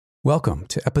Welcome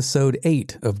to episode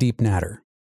 8 of Deep Natter.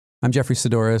 I'm Jeffrey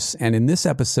Sidoris, and in this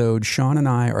episode, Sean and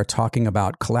I are talking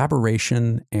about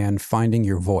collaboration and finding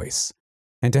your voice.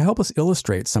 And to help us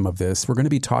illustrate some of this, we're going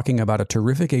to be talking about a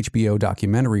terrific HBO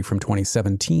documentary from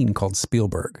 2017 called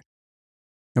Spielberg.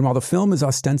 And while the film is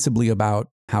ostensibly about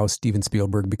how Steven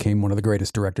Spielberg became one of the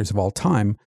greatest directors of all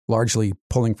time, largely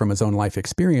pulling from his own life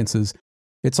experiences,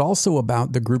 it's also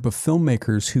about the group of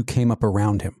filmmakers who came up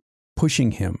around him,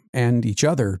 pushing him and each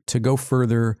other to go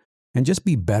further and just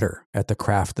be better at the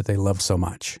craft that they love so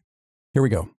much. Here we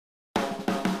go.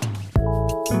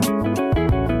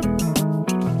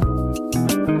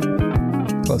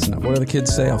 Close enough. What do the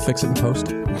kids say? I'll fix it in post.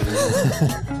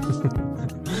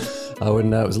 I wouldn't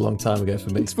know. It was a long time ago for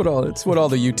me. It's what all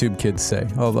the YouTube kids say.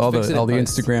 All the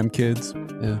Instagram kids.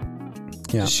 Yeah.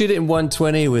 Yeah. Just shoot it in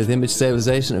 120 with image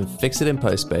stabilization and fix it in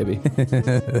post, baby.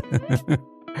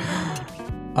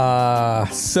 I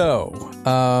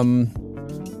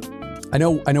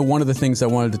know one of the things I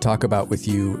wanted to talk about with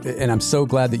you, and I'm so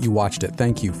glad that you watched it.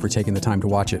 Thank you for taking the time to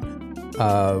watch it.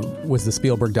 Was the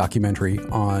Spielberg documentary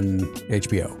on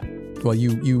HBO. Well,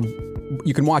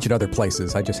 you can watch it other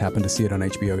places. I just happened to see it on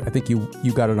HBO. I think you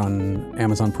got it on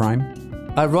Amazon Prime.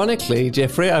 Ironically,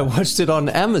 Jeffrey, I watched it on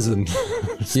Amazon.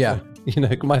 Yeah. You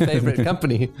know, my favorite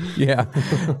company. Yeah.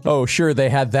 Oh, sure. They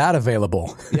had that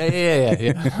available.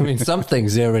 Yeah. I mean, some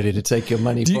things they're ready to take your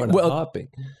money for in a heartbeat.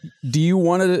 Do you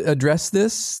want to address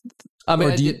this? I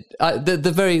mean,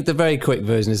 the very quick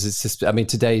version is it's just, I mean,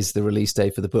 today's the release day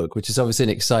for the book, which is obviously an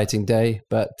exciting day,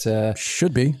 but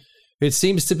should be. It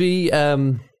seems to be a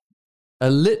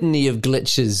litany of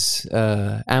glitches,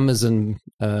 Amazon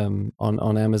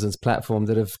on Amazon's platform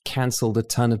that have cancelled a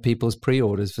ton of people's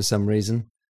pre-orders for some reason.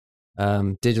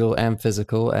 Digital and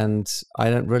physical, and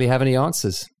I don't really have any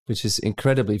answers, which is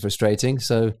incredibly frustrating.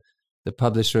 So the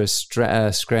publisher is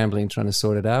scrambling, trying to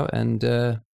sort it out, and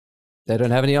they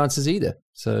don't have any answers either.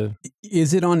 So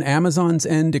is it on Amazon's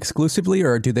end exclusively,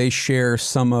 or do they share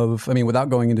some of, I mean, without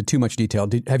going into too much detail,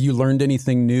 have you learned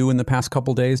anything new in the past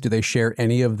couple days? Do they share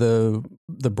any of the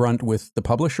brunt with the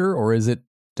publisher, or did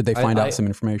they find out some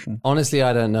information? Honestly,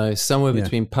 I don't know. Somewhere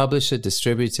between publisher,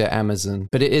 distributor, Amazon,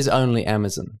 but it is only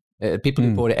Amazon. People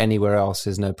who bought it anywhere else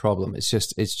is no problem. It's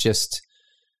just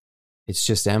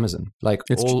Amazon. Like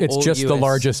it's just the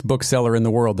largest bookseller in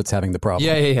the world that's having the problem.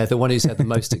 Yeah. The one who's had the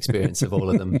most experience of all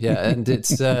of them. Yeah, and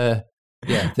it's that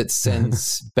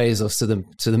sends Bezos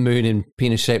to the moon in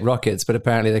penis-shaped rockets, but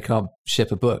apparently they can't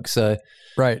ship a book. So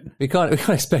right, we can't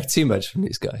expect too much from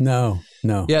these guys. No.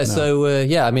 Yeah. No. So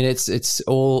I mean, it's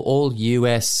all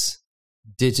US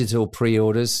digital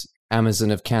pre-orders.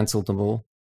 Amazon have cancelled them all.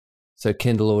 So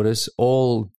Kindle orders,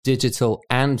 all digital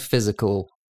and physical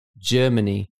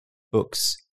Germany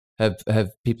books have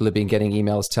people have been getting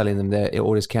emails telling them their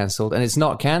orders cancelled, and it's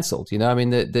not cancelled. You know, I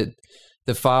mean the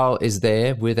file is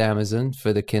there with Amazon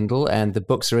for the Kindle, and the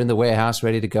books are in the warehouse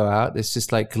ready to go out. There's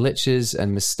just like glitches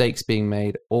and mistakes being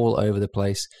made all over the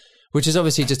place, which is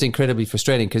obviously just incredibly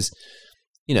frustrating because,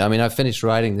 you know, I mean, I finished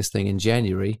writing this thing in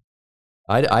January.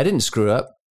 I didn't screw up.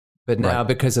 But now,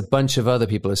 because a bunch of other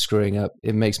people are screwing up,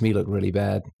 it makes me look really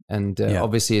bad. And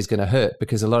obviously it's going to hurt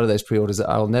because a lot of those pre-orders,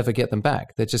 I'll never get them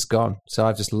back. They're just gone. So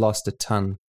I've just lost a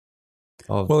ton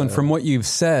of... Well, and from what you've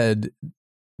said,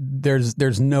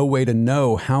 there's no way to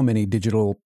know how many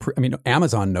digital... I mean,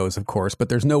 Amazon knows, of course, but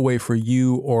there's no way for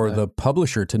you or the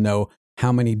publisher to know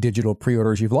how many digital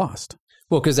pre-orders you've lost.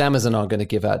 Well, because Amazon aren't going to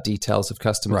give out details of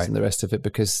customers and the rest of it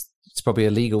because it's probably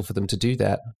illegal for them to do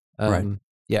that. Right.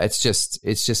 Yeah, it's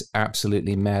just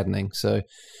absolutely maddening. So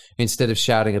instead of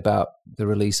shouting about the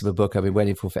release of a book I've been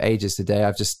waiting for ages today,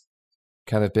 I've just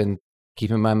kind of been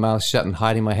keeping my mouth shut and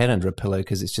hiding my head under a pillow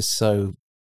because it's just so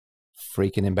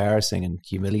freaking embarrassing and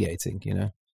humiliating, you know?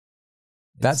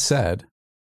 That said,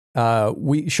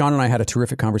 Sean and I had a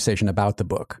terrific conversation about the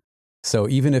book. So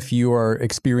even if you are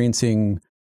experiencing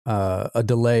a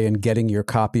delay in getting your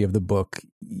copy of the book,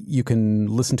 you can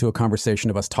listen to a conversation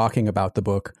of us talking about the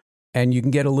book. And you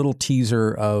can get a little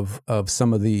teaser of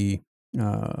some of the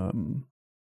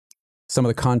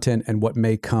content and what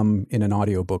may come in an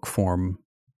audiobook form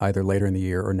either later in the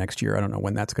year or next year. I don't know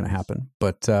when that's going to happen,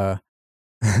 but in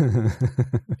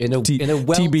a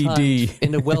TBD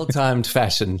in a well-timed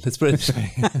fashion. Let's put it this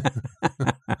way.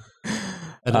 At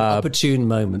an opportune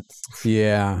moment.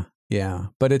 Yeah.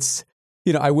 But it's,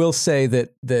 you know, I will say that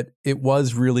it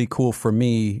was really cool for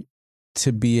me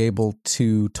to be able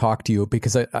to talk to you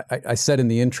because I said in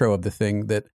the intro of the thing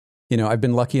that, you know, I've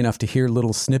been lucky enough to hear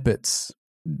little snippets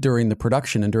during the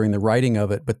production and during the writing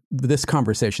of it, but this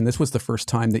conversation, this was the first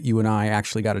time that you and I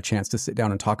actually got a chance to sit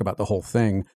down and talk about the whole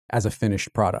thing as a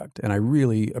finished product. And I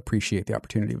really appreciate the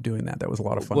opportunity of doing that. That was a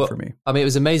lot of fun for me. I mean, it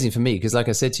was amazing for me because, like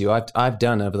I said to you, I've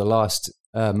done over the last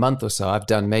month or so, I've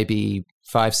done maybe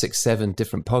 5, 6, 7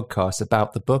 different podcasts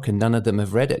about the book, and none of them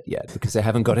have read it yet because they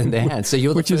haven't got it in their hands. So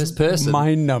you're the first person.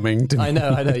 Mind-numbing to me. I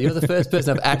know. You're the first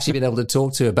person I've actually been able to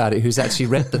talk to about it who's actually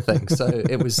read the thing. So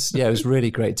it was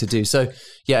really great to do. So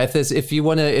yeah, if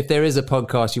there is a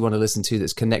podcast you want to listen to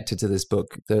that's connected to this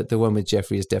book, the one with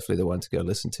Jeffrey is definitely the one to go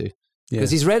listen to. Because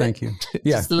he's read it. Thank you.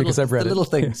 Yeah, because I've read the little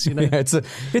things, you know. Yeah,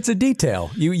 it's a detail.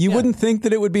 You wouldn't think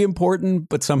that it would be important,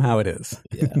 but somehow it is.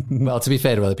 Yeah. Well, to be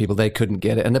fair to other people, they couldn't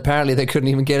get it, and apparently they couldn't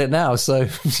even get it now. So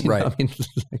right. I mean,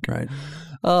 right.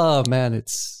 Oh man, it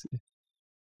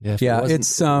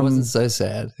wasn't so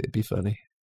sad. It'd be funny.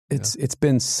 It's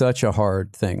been such a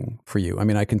hard thing for you. I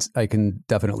mean, I can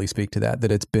definitely speak to that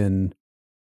it's been,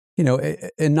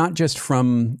 and not just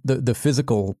from the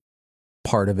physical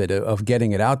part of it, of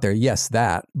getting it out there. Yes,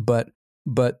 that, but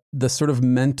the sort of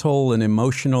mental and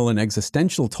emotional and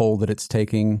existential toll that it's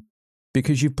taking,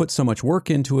 because you've put so much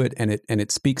work into it, and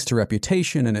it speaks to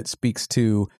reputation, and it speaks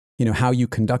to, how you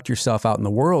conduct yourself out in the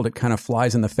world. It kind of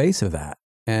flies in the face of that.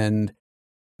 And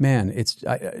man,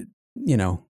 I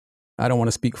don't want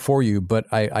to speak for you, but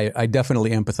I definitely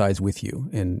empathize with you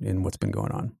in what's been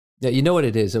going on. Yeah. You know what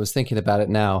it is? I was thinking about it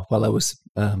now while I was,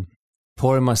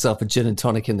 pouring myself a gin and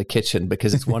tonic in the kitchen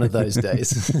because it's one of those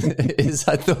days.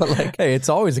 I thought hey, it's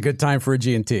always a good time for a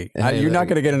G&T. You're not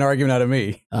going to get an argument out of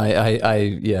me.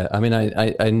 I mean,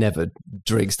 I never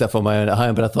drink stuff on my own at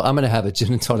home, but I thought I'm going to have a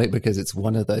gin and tonic because it's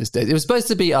one of those days. It was supposed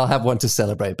to be, I'll have one to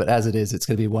celebrate, but as it is, it's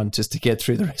going to be one just to get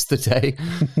through the rest of the day.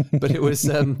 But it was,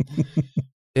 I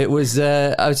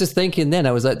was just thinking then,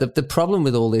 I was like, the problem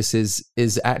with all this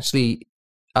is actually,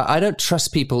 I don't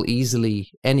trust people easily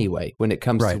anyway when it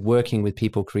comes to working with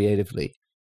people creatively.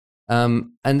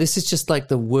 And this is just like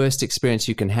the worst experience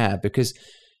you can have because,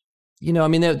 I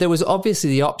mean, there was obviously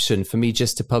the option for me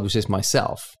just to publish this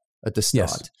myself at the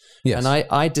start. Yes. And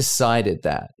I decided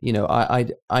that,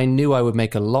 I knew I would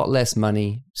make a lot less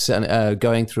money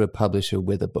going through a publisher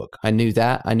with a book. I knew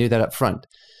that up front.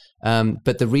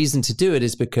 But the reason to do it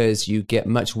is because you get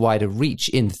much wider reach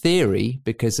in theory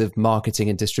because of marketing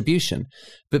and distribution.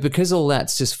 But because all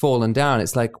that's just fallen down,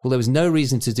 it's like, well, there was no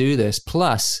reason to do this.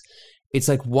 Plus, it's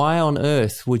like, why on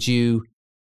earth would you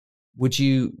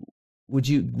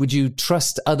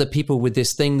trust other people with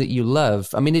this thing that you love?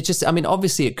 I mean,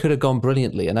 obviously it could have gone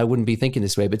brilliantly and I wouldn't be thinking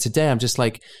this way. But today I'm just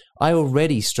like, I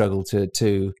already struggle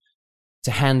to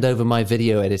hand over my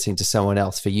video editing to someone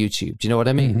else for YouTube. Do you know what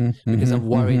I mean? Because I'm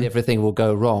worried everything will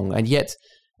go wrong. And yet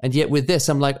with this,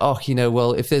 I'm like,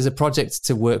 well, if there's a project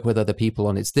to work with other people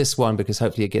on, it's this one because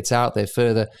hopefully it gets out there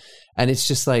further. And it's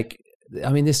just like, I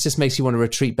mean, this just makes you want to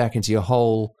retreat back into your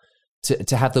hole,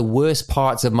 to have the worst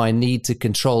parts of my need to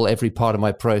control every part of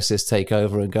my process take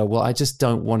over and go, well, I just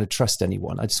don't want to trust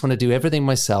anyone. I just want to do everything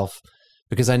myself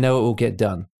because I know it will get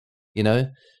done,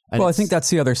 Well, I think that's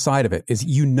the other side of it, is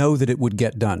that it would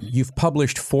get done. You've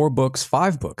published 5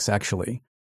 books actually,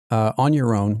 on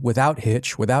your own, without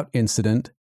hitch, without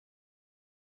incident.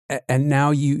 And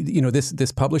now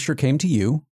this publisher came to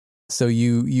you, so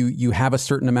you have a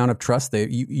certain amount of trust.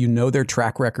 You know their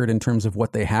track record in terms of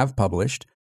what they have published.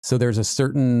 So there's a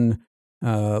certain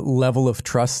level of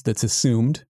trust that's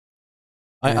assumed.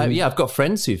 I've got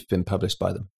friends who've been published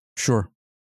by them. Sure.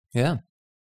 Yeah.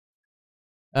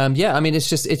 I mean, it's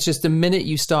just the minute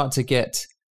you start to get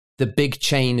the big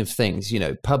chain of things,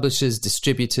 publishers,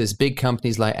 distributors, big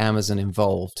companies like Amazon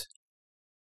involved,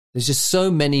 there's just so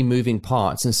many moving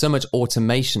parts and so much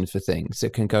automation for things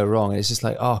that can go wrong. And it's just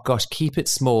like, oh gosh, keep it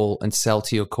small and sell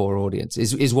to your core audience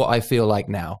is what I feel like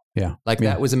now. Yeah.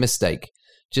 That was a mistake.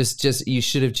 Just you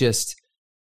should have just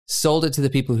sold it to the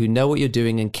people who know what you're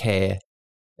doing and care.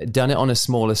 Done it on a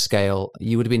smaller scale,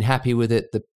 you would have been happy with it.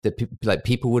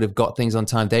 People would have got things on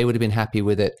time. They would have been happy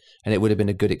with it, and it would have been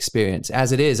a good experience.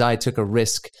 As it is, I took a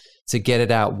risk to get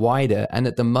it out wider, and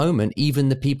at the moment, even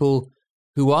the people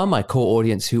who are my core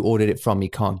audience who ordered it from me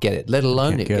can't get it, let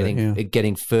alone it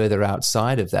getting further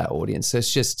outside of that audience. So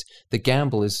it's just the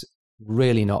gamble is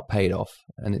really not paid off,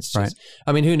 and it's just.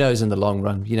 I mean, who knows in the long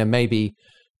run? Maybe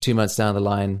 2 months down the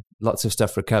line, lots of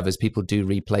stuff recovers. People do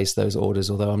replace those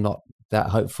orders, although I'm not that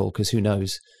hopeful because who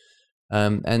knows?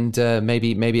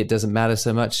 Maybe it doesn't matter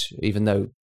so much, even though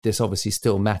this obviously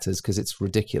still matters because it's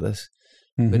ridiculous.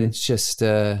 But it's just,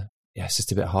 it's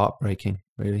just a bit heartbreaking,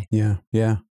 really. Yeah.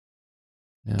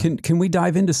 Can we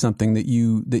dive into something that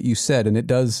you said, and it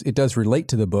does relate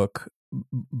to the book,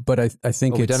 but I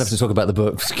think we don't have to talk about the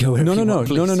book. Go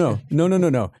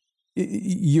no.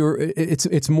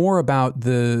 It's more about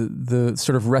the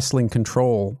sort of wrestling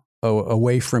control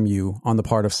away from you on the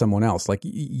part of someone else. Like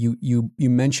you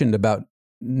mentioned about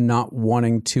not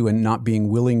wanting to and not being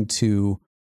willing to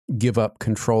give up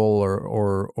control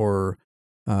or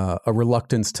a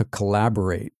reluctance to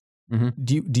collaborate. Mm-hmm.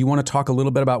 Do you want to talk a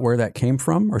little bit about where that came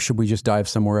from, or should we just dive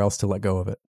somewhere else to let go of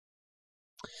it?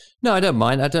 No, I don't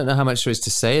mind. I don't know how much there is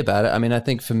to say about it. I mean, I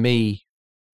think for me,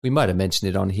 we might have mentioned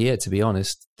it on here, to be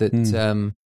honest,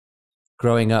 that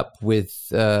growing up with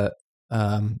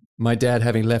my dad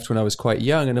having left when I was quite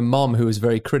young, and a mom who was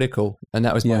very critical, and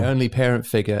that was my only parent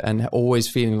figure, and always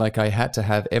feeling like I had to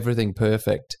have everything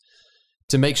perfect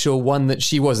to make sure, one, that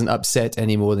she wasn't upset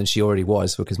any more than she already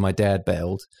was because my dad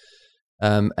bailed,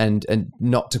 and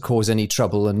not to cause any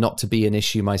trouble and not to be an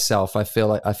issue myself. I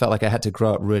felt like I had to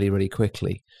grow up really, really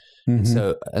quickly.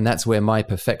 Mm-hmm. And that's where my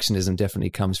perfectionism definitely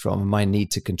comes from, and my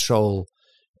need to control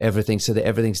everything so that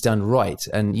everything's done right.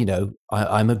 And, you know,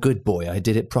 I'm a good boy. I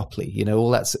did it properly. You know,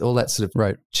 all that sort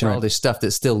of childish stuff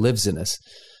that still lives in us.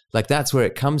 Like, that's where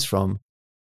it comes from.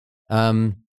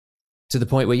 To the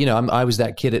point where, you know, I was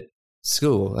that kid at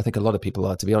school. I think a lot of people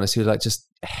are, to be honest, who like just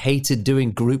hated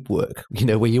doing group work, you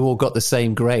know, where you all got the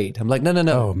same grade. I'm like, no.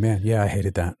 Oh man. Yeah. I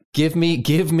hated that. Give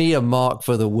me a mark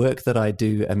for the work that I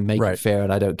do and make it fair.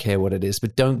 And I don't care what it is,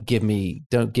 but don't give me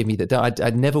that. I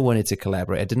never wanted to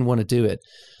collaborate. I didn't want to do it.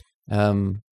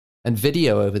 And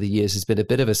video over the years has been a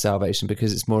bit of a salvation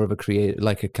because it's more of a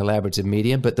collaborative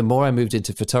medium. But the more I moved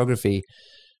into photography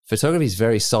is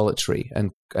very solitary,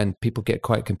 and people get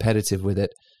quite competitive with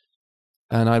it.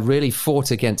 And I really fought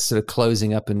against sort of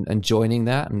closing up and joining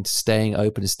that and staying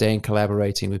open and staying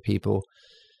collaborating with people.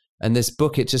 And this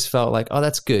book, it just felt like, oh,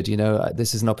 that's good. You know,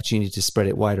 this is an opportunity to spread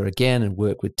it wider again and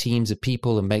work with teams of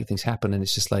people and make things happen. And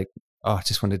it's just like, oh, I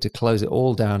just wanted to close it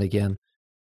all down again,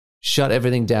 shut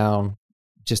everything down,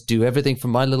 just do everything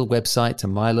from my little website to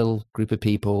my little group of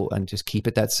people and just keep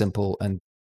it that simple. And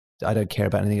I don't care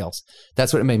about anything else.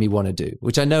 That's what it made me want to do,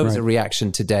 which I know is a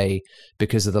reaction today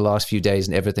because of the last few days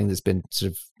and everything that's been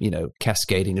sort of, you know,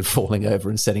 cascading and falling over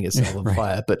and setting itself on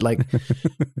fire. But like,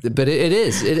 but it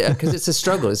is because it's a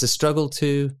struggle. It's a struggle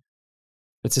to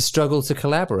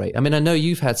collaborate. I mean, I know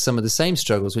you've had some of the same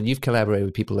struggles when you've collaborated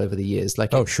with people over the years.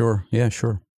 Like, oh, sure. Yeah,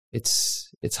 sure.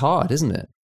 It's hard, isn't it?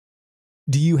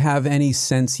 Do you have any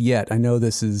sense yet? I know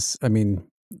this is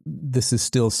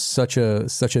still such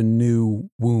a new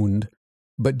wound,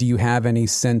 but do you have any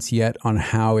sense yet on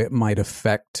how it might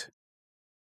affect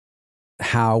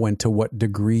how and to what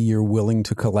degree you're willing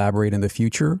to collaborate in the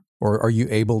future? Or are you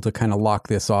able to kind of lock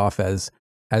this off as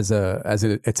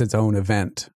it's its own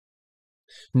event?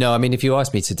 No, I mean, if you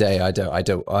ask me today, I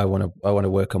want to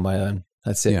work on my own.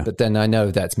 That's it. Yeah. But then I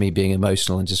know that's me being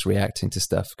emotional and just reacting to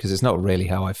stuff because it's not really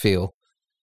how I feel.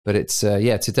 But it's,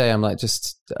 today I'm like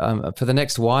just, for the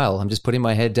next while, I'm just putting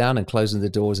my head down and closing the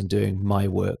doors and doing my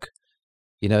work,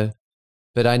 you know?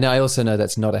 But I also know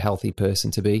that's not a healthy person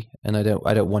to be. And I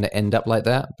don't want to end up like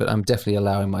that, but I'm definitely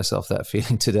allowing myself that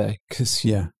feeling today.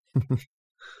 Yeah.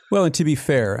 Well, and to be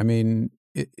fair, I mean,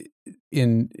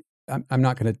 I'm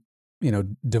not going to, you know,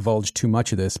 divulge too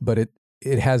much of this, but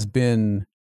it has been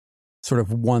sort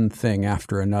of one thing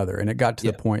after another. And it got to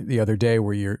the point the other day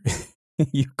where you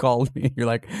called me and you're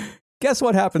like, guess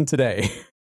what happened today?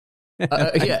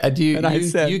 And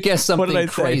you guessed something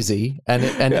crazy. And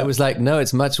it was like, no,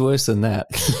 it's much worse than that.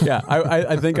 Yeah.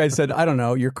 I think I said, I don't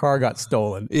know, your car got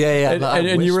stolen. Yeah.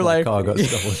 And you were like, car got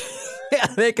stolen. Yeah,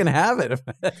 they can have it.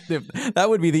 That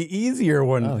would be the easier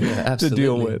one to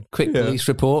deal with. Quick police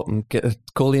report and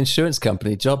call the insurance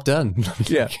company. Job done.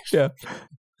 Yeah.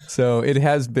 So it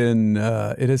has been,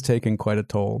 it has taken quite a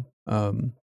toll.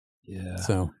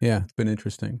 So it's been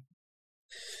interesting.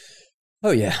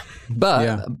 Oh yeah,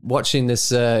 but watching this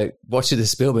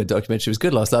Spielberg documentary was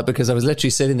good last night because I was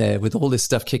literally sitting there with all this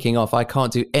stuff kicking off. I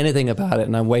can't do anything about it,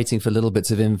 and I'm waiting for little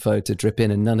bits of info to drip in,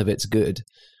 and none of it's good.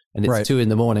 And it's 2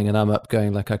 a.m, and I'm up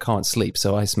going like I can't sleep.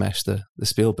 So I smashed the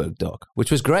Spielberg doc, which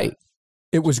was great.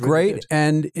 It was great, good.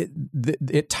 And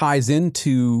it ties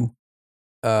into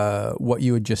what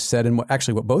you had just said, and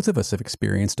what both of us have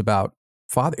experienced about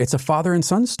father. It's a father and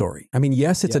son story. I mean,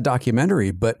 yes, it's a documentary,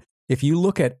 but if you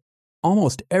look at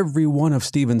almost every one of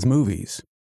Steven's movies,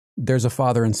 there's a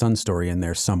father and son story in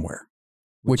there somewhere,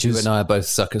 which you and I are both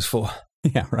suckers for.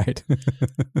 Yeah, right.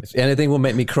 If anything will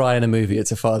make me cry in a movie,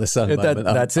 it's a father-son moment.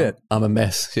 That's it. I'm a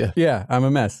mess. Yeah. Yeah, I'm a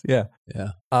mess. Yeah.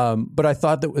 Yeah. But I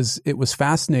thought it was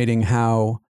fascinating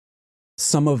how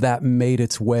some of that made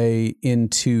its way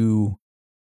into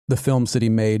the films that he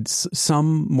made.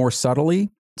 Some more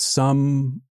subtly,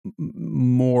 some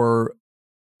more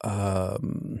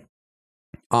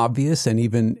obvious and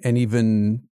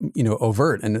even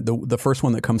overt. And the first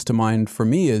one that comes to mind for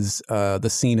me is the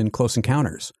scene in Close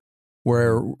Encounters,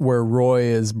 where Roy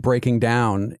is breaking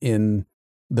down in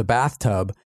the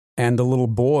bathtub, and the little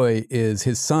boy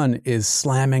his son is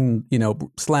slamming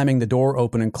the door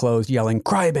open and closed, yelling,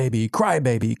 "Cry baby, cry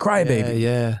baby, cry baby."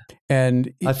 Yeah.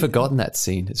 And I've forgotten that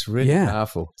scene. It's really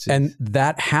powerful. And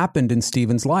that happened in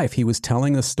Stephen's life. He was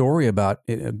telling a story about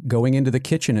going into the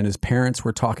kitchen, and his parents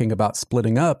were talking about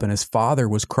splitting up, and his father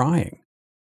was crying,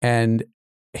 and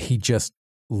he just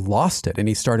lost it, and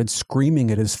he started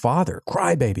screaming at his father,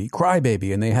 "Cry baby, cry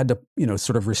baby," and they had to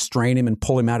sort of restrain him and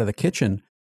pull him out of the kitchen.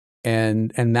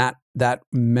 And that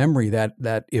memory,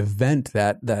 that event,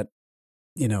 that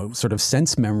sort of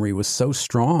sense memory was so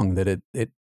strong that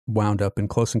it wound up in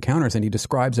Close Encounters. And he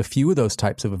describes a few of those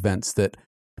types of events that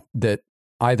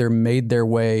either made their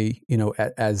way,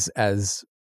 as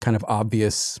kind of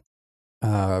obvious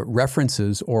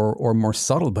references or more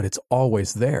subtle, but it's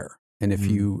always there. And if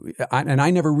I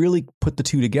never really put the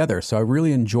two together, so I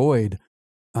really enjoyed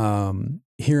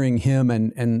hearing him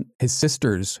and his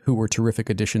sisters, who were terrific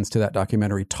additions to that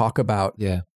documentary, talk about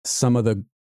some of the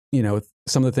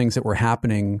things that were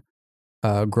happening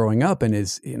growing up. And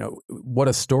what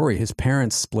a story. His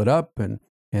parents split up,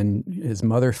 and his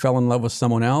mother fell in love with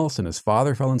someone else, and his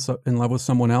father fell in love with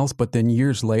someone else. But then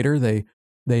years later, they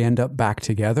end up back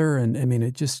together. And I mean,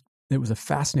 it was a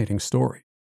fascinating story.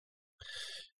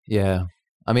 Yeah.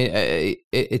 I mean,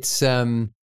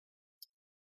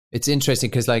 it's interesting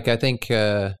because, like, I think,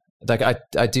 I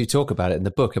do talk about it in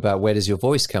the book about where does your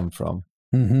voice come from?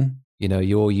 Mm-hmm.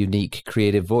 Your unique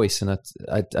creative voice. And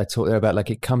I talk there about, like,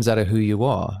 it comes out of who you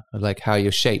are, like how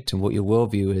you're shaped and what your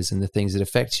worldview is and the things that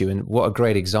affect you. And what a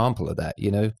great example of that,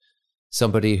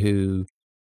 somebody who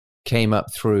came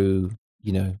up through,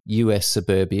 US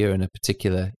suburbia in a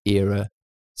particular era,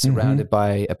 surrounded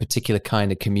by a particular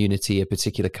kind of community, a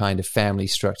particular kind of family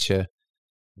structure,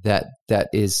 that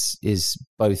is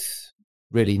both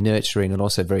really nurturing and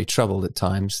also very troubled at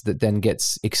times, that then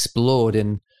gets explored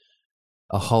in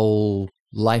a whole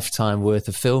lifetime worth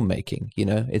of filmmaking.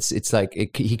 It's like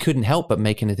he couldn't help but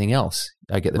make anything else.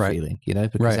 I get the feeling,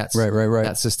 because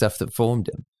that's the stuff that formed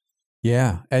him.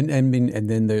 Yeah, and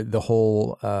then the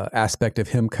whole aspect of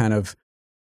him kind of,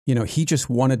 he just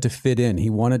wanted to fit in. He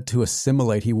wanted to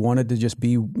assimilate. He wanted to just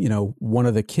be, one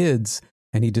of the kids.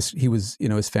 And he was,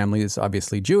 his family is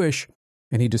obviously Jewish,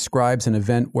 and he describes an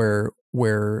event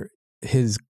where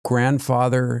his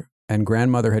grandfather and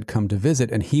grandmother had come to visit,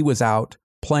 and he was out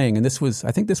playing. And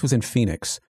I think this was in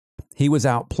Phoenix. He was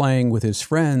out playing with his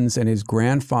friends, and his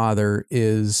grandfather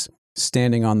is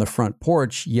standing on the front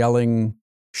porch yelling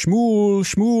 "Shmuel,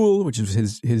 Shmuel," which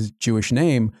is his Jewish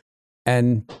name,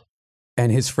 and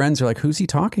his friends are like, "Who's he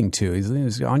talking to?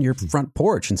 He's on your front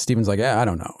porch." And Stephen's like, "Yeah, I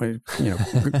don't know.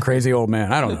 Crazy old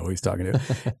man. I don't know who he's talking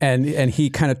to." And he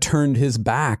kind of turned his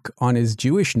back on his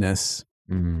Jewishness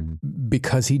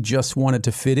because he just wanted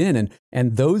to fit in.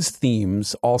 And those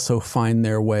themes also find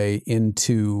their way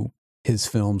into his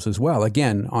films as well.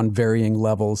 Again, on varying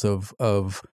levels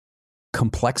of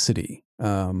complexity.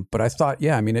 But I thought,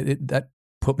 that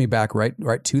put me back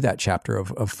right to that chapter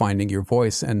of finding your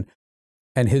voice.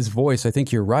 And his voice, I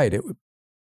think you're right.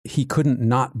 He couldn't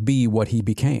not be what he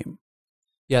became.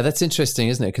 Yeah, that's interesting,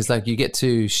 isn't it? Because, like, you get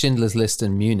to Schindler's List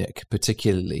and Munich,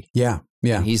 particularly. Yeah.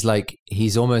 And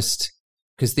he's almost,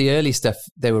 because the early stuff,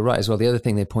 they were right as well. The other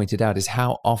thing they pointed out is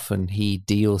how often he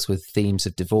deals with themes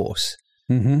of divorce,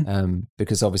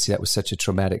 because obviously that was such a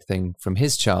traumatic thing from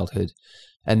his childhood.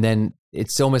 And then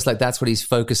it's almost like that's what he's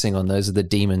focusing on. Those are the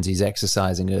demons he's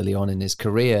exercising early on in his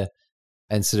career,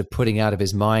 and sort of putting out of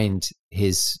his mind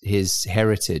his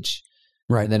heritage.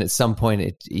 Right. And then at some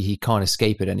point he can't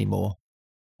escape it anymore.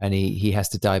 And he has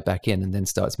to dive back in, and then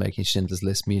starts making Schindler's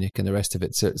List, Munich, and the rest of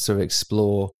it to sort of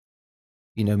explore,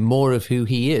 more of who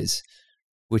he is,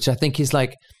 which I think is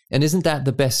like, and isn't that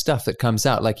the best stuff that comes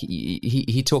out? Like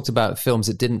he talked about films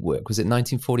that didn't work. Was it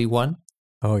 1941?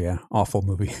 Oh yeah, awful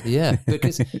movie. Yeah,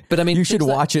 but I mean, you should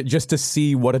watch it just to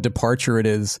see what a departure it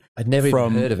is. I'd never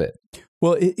even heard of it.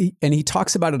 Well, and he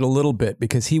talks about it a little bit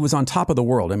because he was on top of the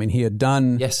world. I mean, he had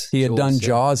done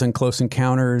Jaws and Close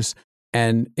Encounters,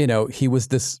 and he was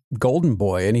this golden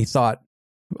boy, and he thought,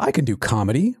 I can do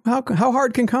comedy. How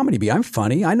hard can comedy be? I'm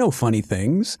funny. I know funny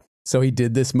things. So he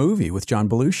did this movie with John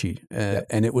Belushi,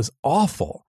 and it was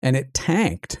awful, and it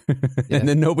tanked, and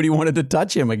then nobody wanted to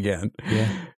touch him again.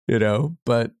 Yeah,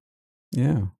 but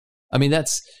yeah. I mean,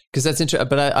 that's interesting.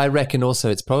 But I reckon also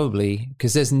it's probably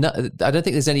because I don't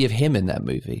think there's any of him in that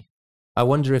movie. I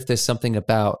wonder if there's something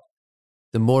about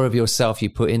the more of yourself you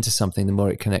put into something, the more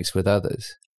it connects with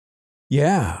others.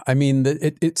 Yeah. I mean,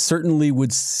 it certainly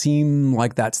would seem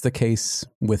like that's the case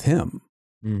with him.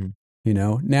 Mm. You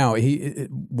know, now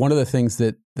one of the things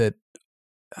that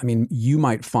I mean, you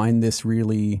might find this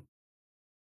really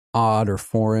odd or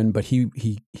foreign, but he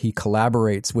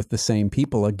collaborates with the same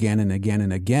people again and again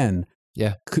and again.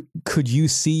 Yeah. Could you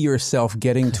see yourself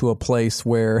getting to a place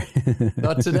where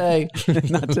Not today.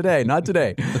 not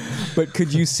today. But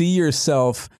could you see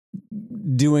yourself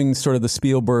doing sort of the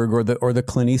Spielberg or the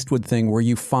Clint Eastwood thing where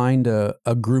you find a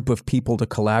group of people to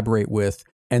collaborate with,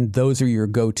 and those are your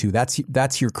go-to?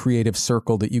 That's your creative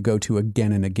circle that you go to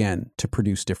again and again to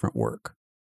produce different work.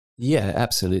 Yeah,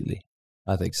 absolutely.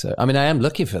 I think so. I mean, I am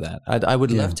looking for that. I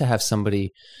would love to have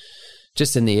somebody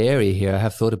just in the area here. I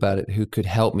have thought about it, who could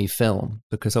help me film,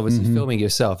 because obviously filming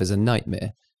yourself is a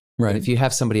nightmare. Right. And if you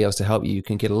have somebody else to help you, you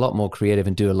can get a lot more creative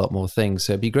and do a lot more things.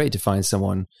 So it'd be great to find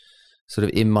someone sort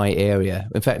of in my area.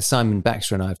 In fact, Simon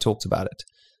Baxter and I have talked about it,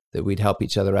 that we'd help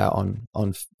each other out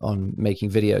on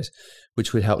making videos,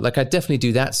 which would help. Like, I'd definitely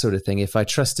do that sort of thing if I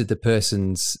trusted the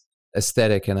person's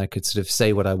aesthetic and I could sort of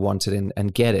say what I wanted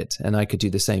and get it, and I could do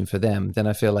the same for them. Then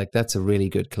I feel like that's a really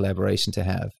good collaboration to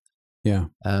have. Yeah.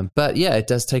 But yeah, it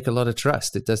does take a lot of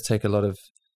trust. It does take a lot of,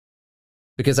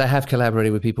 because I have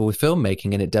collaborated with people with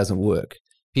filmmaking and it doesn't work.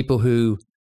 People who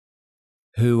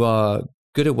are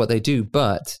good at what they do,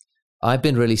 but I've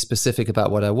been really specific about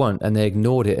what I want and they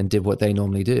ignored it and did what they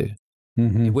normally do.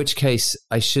 Mm-hmm. In which case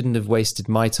I shouldn't have wasted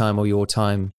my time or your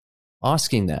time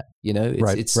asking that, you know?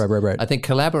 Right. I think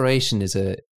collaboration is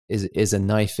a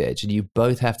knife edge, and you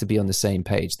both have to be on the same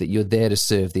page, that you're there to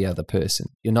serve the other person.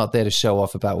 You're not there to show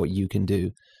off about what you can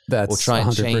do or try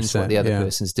and change what the other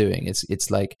person's doing. It's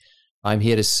like, I'm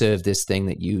here to serve this thing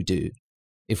that you do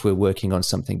if we're working on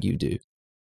something you do.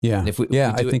 Yeah.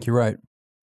 I think you're right.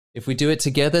 If we do it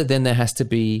together, then there has to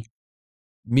be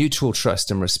mutual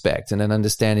trust and respect, and an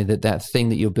understanding that that thing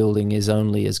that you're building is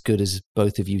only as good as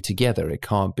both of you together. It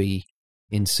can't be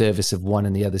in service of one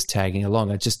and the other's tagging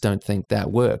along. I just don't think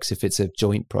that works if it's a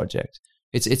joint project.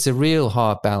 It's a real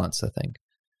hard balance, I think.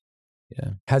 Yeah.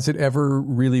 Has it ever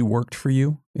really worked for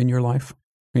you in your life,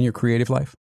 in your creative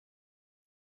life?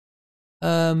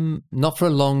 Not for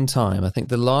a long time. I think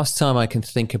the last time I can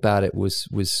think about it was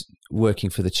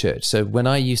working for the church. So when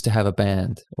I used to have a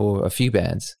band or a few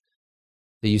bands,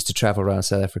 they used to travel around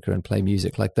South Africa and play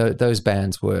music. Like those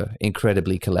bands were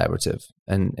incredibly collaborative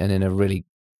and in a really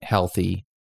healthy,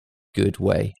 good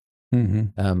way.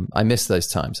 Mm-hmm. I miss those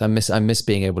times. I miss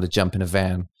being able to jump in a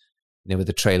van, you know, with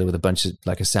a trailer with a bunch of,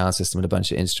 like, a sound system and a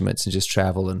bunch of instruments, and just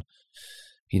travel and,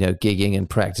 you know, gigging and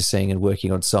practicing and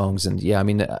working on songs. And yeah, I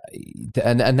mean,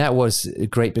 and that was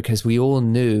great because we all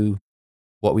knew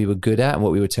what we were good at and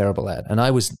what we were terrible at. And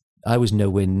I was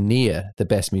nowhere near the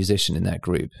best musician in that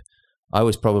group. I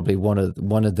was probably one of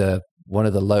the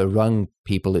low rung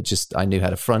people that just, I knew how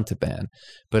to front a band.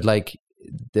 But like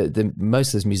the most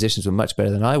of those musicians were much better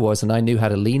than I was, and I knew how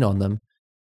to lean on them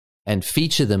and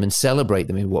feature them and celebrate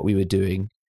them in what we were doing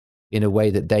in a way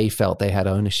that they felt they had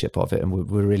ownership of it and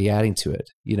were really adding to it,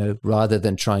 you know, rather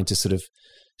than trying to sort of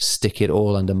stick it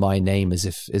all under my name as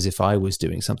if I was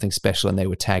doing something special and they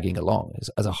were tagging along,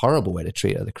 as a horrible way to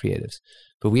treat other creatives.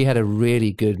 But we had a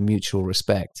really good mutual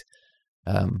respect.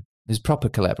 It was proper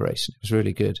collaboration. It was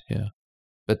really good, yeah.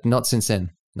 But not since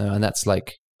then, no. And that's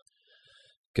like,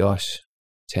 gosh,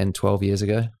 10, 12 years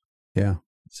ago. Yeah.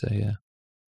 So, yeah.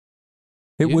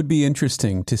 It would be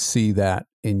interesting to see that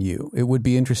in you. It would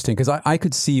be interesting because I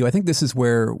could see you. I think this is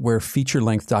where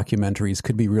feature-length documentaries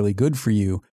could be really good for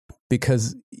you,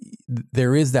 because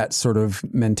there is that sort of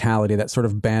mentality, that sort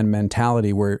of band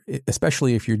mentality where,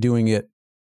 especially if you're doing it,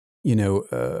 you know,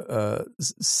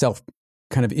 self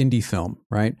kind of indie film,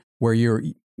 right? Where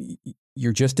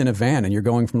you're just in a van and you're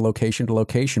going from location to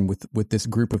location with this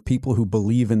group of people who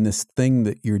believe in this thing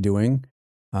that you're doing.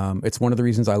 It's one of the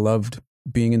reasons I loved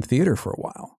being in theater for a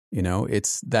while. You know,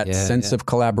 it's that sense of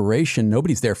collaboration.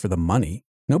 Nobody's there for the money.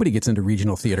 Nobody gets into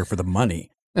regional theater for the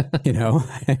money. You know,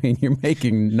 I mean, you're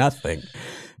making nothing.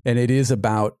 And it is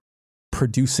about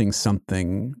producing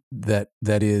something that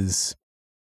is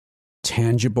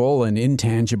tangible and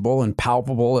intangible and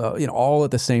palpable, you know, all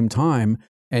at the same time.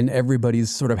 And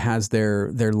everybody's sort of has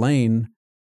their lane,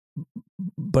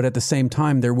 but at the same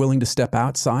time, they're willing to step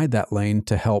outside that lane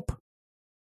to help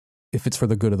if it's for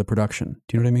the good of the production.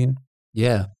 Do you know what I mean?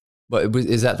 Yeah. But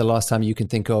is that the last time you can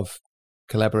think of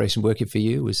collaboration working for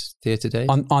you, was Theatre Days?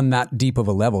 On that deep of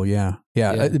a level, yeah.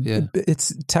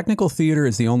 It's technical theater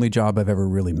is the only job I've ever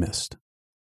really missed.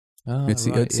 Oh, it's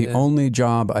the only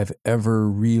job I've ever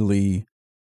really,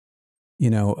 you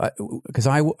know, because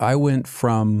I went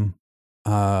from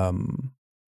I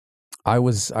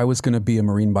was going to be a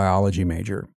marine biology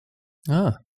major.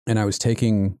 And I was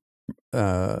taking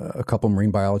a couple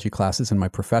marine biology classes, and my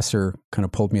professor kind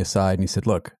of pulled me aside and he said,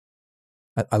 "Look,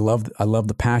 I love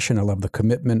the passion, I love the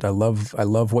commitment, I love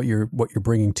what you're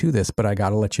bringing to this, but I got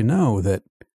to let you know that,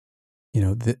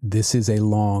 this is a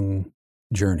long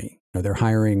journey. They're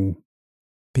hiring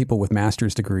people with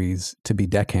master's degrees to be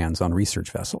deckhands on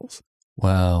research vessels."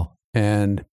 Wow.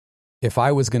 And if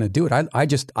I was going to do it,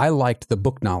 I liked the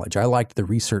book knowledge. I liked the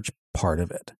research part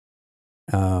of it.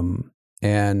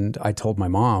 And I told my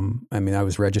mom, I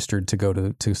was registered to go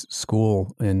to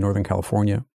school in Northern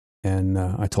California. And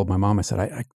I told my mom, I said,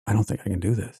 I don't think I can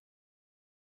do this.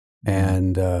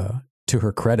 And to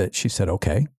her credit, she said,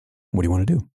 "Okay, what do you want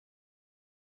to do?"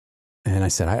 And I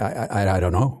said, I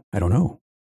don't know. I don't know.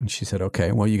 And she said,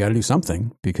 "Okay, well, you got to do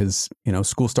something because,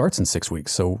 school starts in 6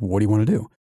 weeks. So what do you want to do?"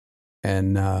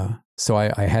 And so I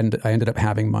ended up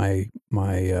having my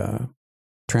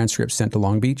transcript sent to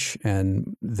Long Beach,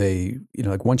 and they,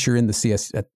 once you're in the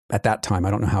CS at that time,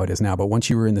 I don't know how it is now, but once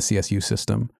you were in the CSU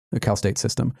system, the Cal State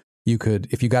system, you could,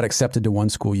 if you got accepted to one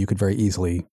school, you could very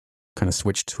easily kind of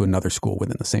switch to another school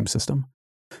within the same system.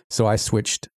 So I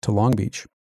switched to Long Beach,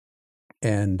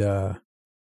 and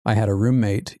I had a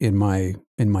roommate in my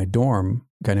dorm,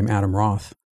 a guy named Adam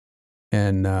Roth,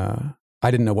 and I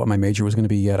didn't know what my major was going to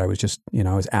be yet. I was just,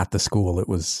 I was at the school. It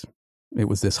was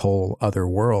this whole other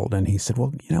world. And he said,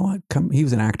 "Well, you know what? Come." He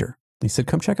was an actor. He said,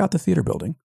 "Come check out the theater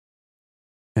building."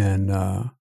 And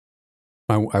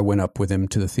I went up with him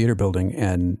to the theater building,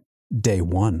 and day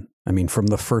one, from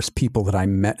the first people that I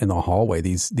met in the hallway,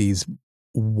 these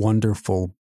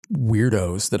wonderful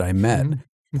weirdos that I met,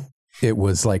 it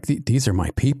was like, these are my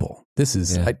people. This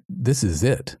is this is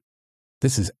it.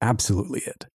 This is absolutely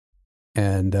it.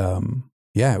 And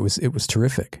it was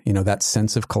terrific. That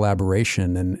sense of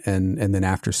collaboration, and then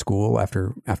after school,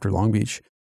 after Long Beach,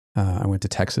 I went to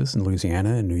Texas and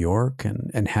Louisiana and New York,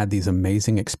 and had these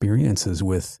amazing experiences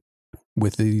with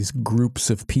these groups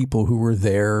of people who were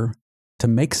there to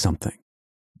make something.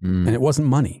 And it wasn't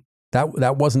money.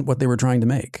 That wasn't what they were trying to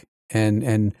make.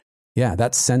 And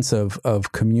that sense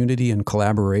of community and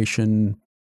collaboration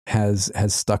has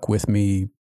stuck with me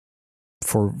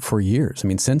for years.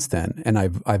 Since then, and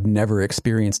I've never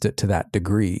experienced it to that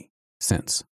degree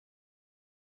since.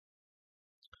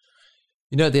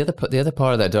 The other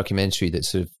part of that documentary that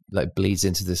sort of like bleeds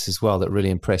into this as well, that really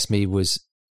impressed me was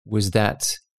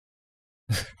that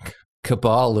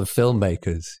cabal of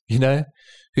filmmakers,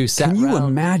 who sat around. Can you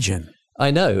imagine?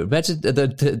 I know. Imagine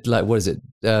the what is it?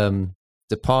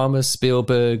 De Palma,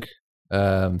 Spielberg,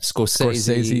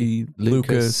 Scorsese,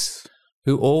 Lucas,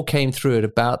 who all came through at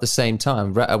about the same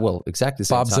time. Well, exactly the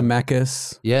same time. Bob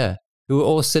Zemeckis. Yeah, who were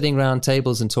all sitting around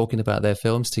tables and talking about their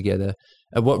films together.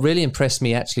 And what really impressed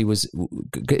me actually was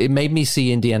it made me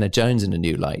see Indiana Jones in a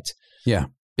new light. Yeah,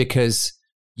 because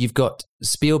you've got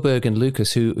Spielberg and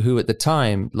Lucas, who at the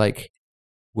time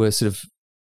were sort of.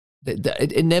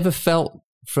 It never felt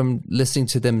from listening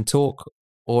to them talk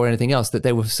or anything else that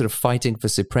they were sort of fighting for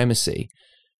supremacy.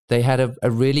 They had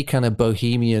a really kind of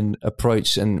bohemian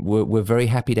approach, and were very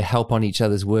happy to help on each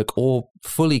other's work or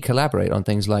fully collaborate on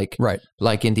things like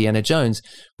Indiana Jones,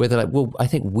 where they're like, well, I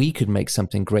think we could make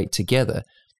something great together.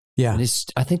 Yeah. And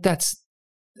I think that's,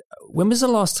 when was the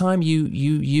last time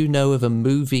you know of a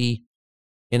movie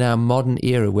in our modern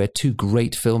era where two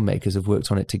great filmmakers have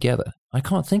worked on it together? I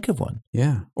can't think of one.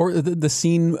 Yeah. Or the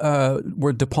scene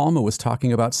where De Palma was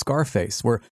talking about Scarface,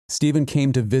 where Steven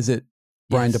came to visit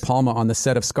Brian De Palma on the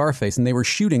set of Scarface, and they were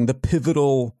shooting the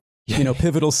pivotal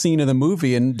scene of the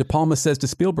movie. And De Palma says to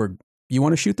Spielberg, "You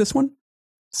want to shoot this one?"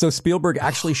 So Spielberg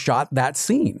actually shot that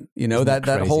scene,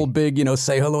 that whole big,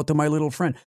 "say hello to my little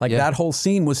friend." That whole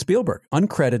scene was Spielberg,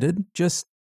 uncredited, just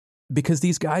because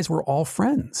these guys were all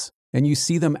friends. And you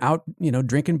see them out,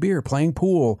 drinking beer, playing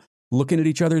pool, looking at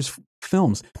each other's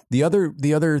films. The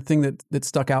other thing that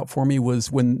stuck out for me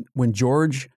was when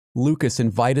George Lucas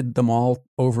invited them all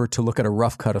over to look at a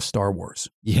rough cut of Star Wars.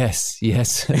 Yes. They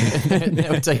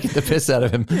were taking the piss out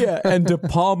of him. Yeah, and De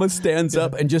Palma stands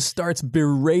up and just starts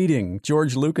berating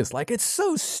George Lucas like, "It's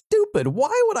so stupid.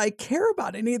 Why would I care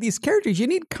about any of these characters? You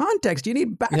need context. You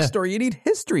need backstory. You need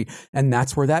history." And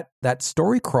that's where that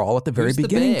story crawl at the very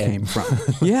beginning came from.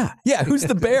 Yeah, who's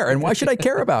the bear? And why should I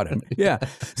care about him? Yeah.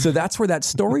 So that's where that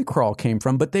story crawl came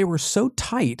from. But they were so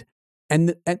tight,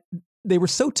 and they were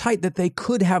so tight that they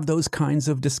could have those kinds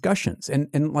of discussions.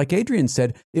 And like Adrian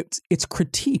said, it's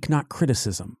critique, not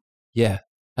criticism. Yeah,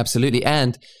 absolutely.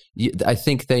 And I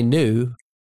think they knew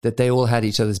that they all had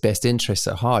each other's best interests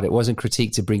at heart. It wasn't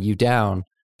critique to bring you down.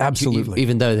 Absolutely.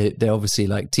 Even though they obviously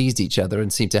like teased each other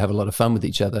and seemed to have a lot of fun with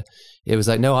each other, it was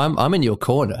like, no, I'm in your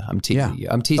corner. I'm teasing you.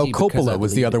 I'm teasing you. Coppola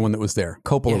was the other one that was there.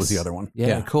 Coppola was the other one.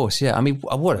 Yeah, of course. Yeah. I mean,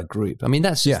 what a group. I mean,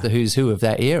 that's just the who's who of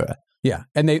that era. Yeah.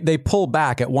 And they pull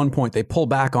back at one point. They pull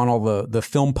back on all the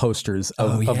film posters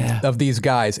of these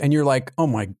guys. And you're like, oh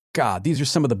my God, these are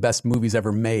some of the best movies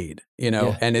ever made, you know?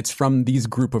 Yeah. And it's from these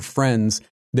group of friends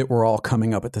that were all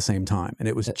coming up at the same time. And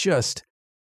it was just...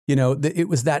 You know, it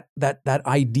was that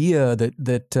idea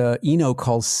that Eno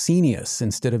calls scenius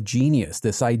instead of genius.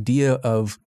 This idea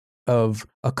of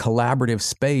a collaborative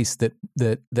space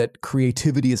that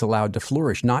creativity is allowed to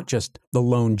flourish, not just the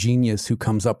lone genius who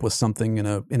comes up with something in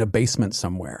a basement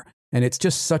somewhere. And it's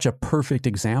just such a perfect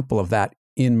example of that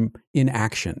in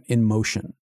action, in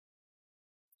motion.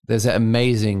 There's that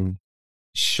amazing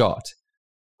shot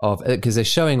because they're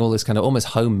showing all this kind of almost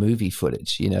home movie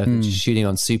footage, you know, shooting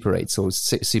on Super 8s or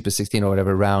Super 16 or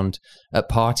whatever around at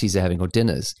parties they're having or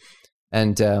dinners.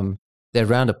 And they're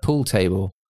around a pool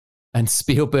table and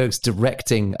Spielberg's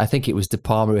directing, I think it was De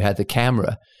Palma who had the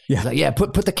camera. Yeah. He's like,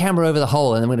 put the camera over the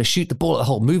hole and I'm going to shoot the ball at the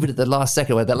hole, move it at the last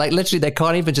second. Where they're like, literally, they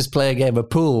can't even just play a game of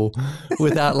pool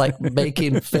without like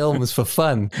making films for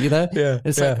fun, you know? Yeah,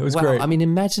 it was great. I mean,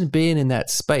 imagine being in that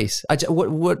space.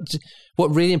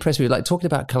 What really impressed me, like talking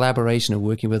about collaboration and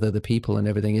working with other people and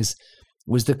everything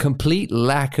was the complete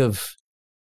lack of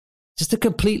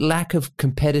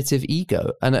competitive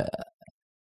ego. And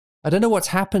I don't know what's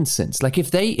happened since. Like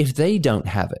if they don't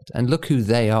have it, and look who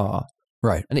they are,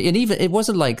 right? And even it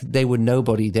wasn't like they were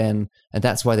nobody then, and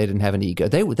that's why they didn't have an ego.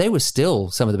 They were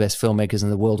still some of the best filmmakers in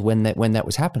the world when that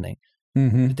was happening.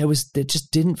 Mm-hmm. It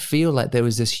just didn't feel like there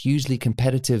was this hugely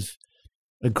competitive,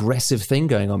 aggressive thing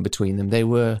going on between them.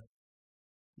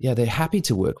 They're happy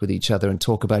to work with each other and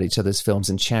talk about each other's films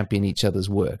and champion each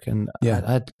other's work. And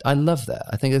I love that.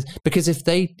 I think because if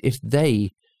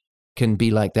they can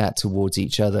be like that towards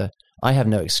each other, I have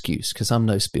no excuse because I'm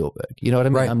no Spielberg. You know what I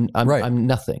mean? Right. I'm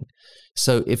nothing.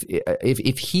 So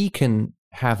if he can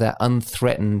have that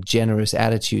unthreatened, generous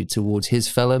attitude towards his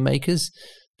fellow makers,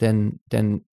 then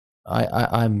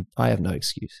I have no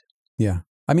excuse. Yeah.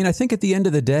 I mean, I think at the end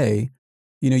of the day,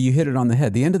 you know, you hit it on the head.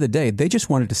 At the end of the day, they just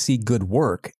wanted to see good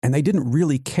work and they didn't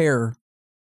really care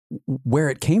where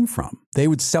it came from. They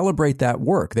would celebrate that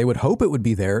work. They would hope it would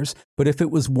be theirs. But if it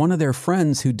was one of their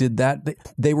friends who did that,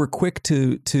 they were quick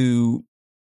to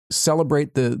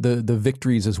celebrate the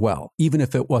victories as well, even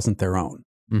if it wasn't their own.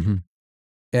 Mm-hmm.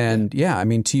 And yeah, I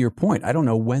mean, to your point, I don't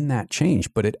know when that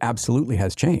changed, but it absolutely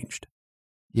has changed.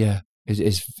 Yeah,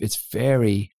 it's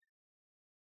very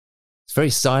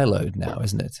siloed now,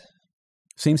 isn't it?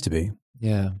 Seems to be.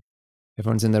 Yeah.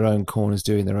 Everyone's in their own corners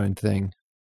doing their own thing.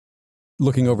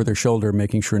 Looking over their shoulder,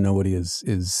 making sure nobody is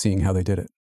seeing how they did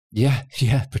it. Yeah,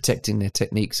 protecting their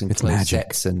techniques and closed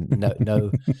sets and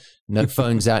no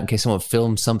phones out in case someone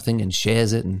films something and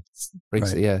shares it and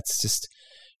brings it. Yeah, it's just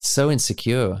so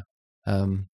insecure.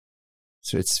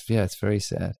 So it's very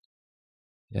sad.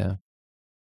 Yeah.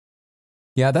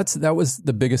 Yeah, that was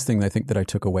the biggest thing I think that I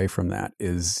took away from that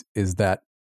is that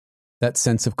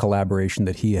sense of collaboration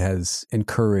that he has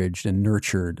encouraged and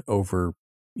nurtured over,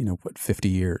 50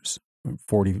 years,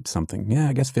 40 something. Yeah,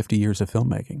 I guess 50 years of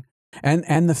filmmaking.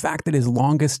 And the fact that his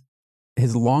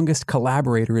longest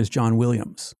collaborator is John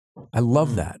Williams. I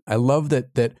love that. I love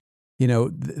that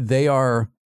they are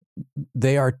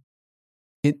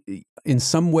in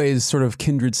some ways sort of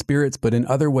kindred spirits, but in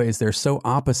other ways they're so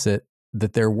opposite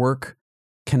that their work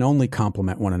can only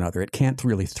complement one another. It can't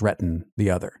really threaten the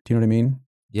other. Do you know what I mean?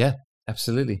 Yeah,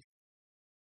 absolutely.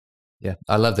 Yeah,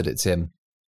 I love that it's him.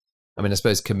 I mean, I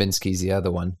suppose Kaminsky's the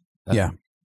other one. Yeah.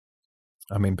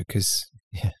 I mean, because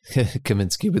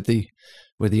Kaminsky with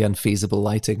the unfeasible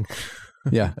lighting.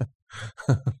 Yeah.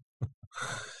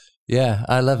 Yeah,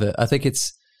 I love it. I think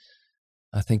it's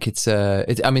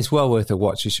well worth a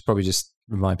watch. We should probably just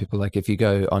remind people, like if you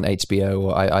go on HBO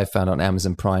or I found on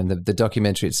Amazon Prime, the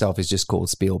documentary itself is just called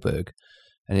Spielberg.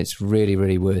 And it's really,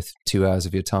 really worth 2 hours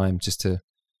of your time just to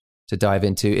dive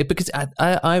into it, because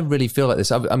I really feel like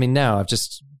this. I mean, now I've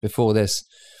just, before this,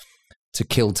 to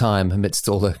kill time amidst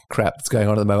all the crap that's going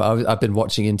on at the moment, I've been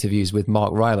watching interviews with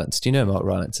Mark Rylance. Do you know who Mark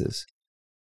Rylance is?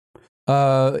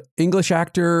 English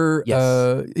actor.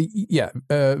 Yes.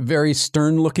 Very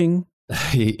stern looking.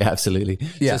 Absolutely.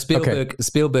 Yeah. So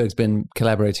Spielberg's been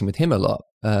collaborating with him a lot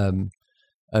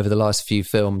over the last few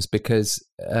films because,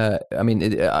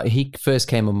 he first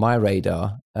came on my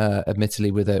radar,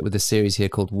 admittedly, with a series here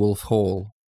called Wolf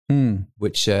Hall,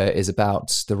 which is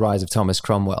about the rise of Thomas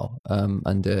Cromwell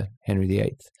under Henry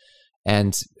VIII.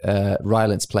 And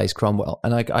Rylance plays Cromwell.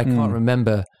 And I can't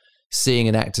remember seeing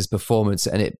an actor's performance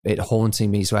and it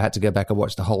haunting me. So I had to go back and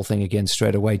watch the whole thing again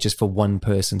straight away just for one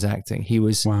person's acting. He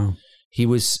was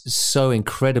so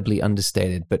incredibly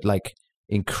understated, but like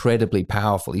incredibly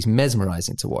powerful. He's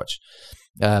mesmerizing to watch.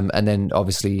 And then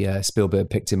obviously Spielberg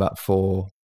picked him up for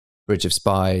Bridge of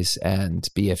Spies and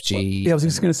BFG. I was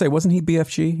just going to say, wasn't he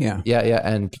BFG? Yeah,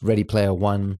 and Ready Player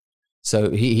One.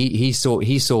 So he saw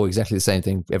exactly the same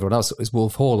thing everyone else saw. It's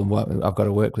Wolf Hall, and I've got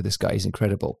to work with this guy. He's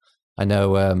incredible. I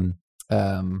know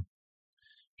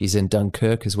he's in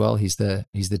Dunkirk as well. He's the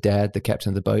dad, the captain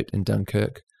of the boat in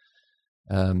Dunkirk.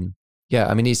 I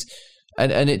mean he's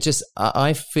and it just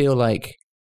I feel like,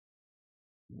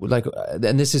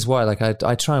 and this is why, like,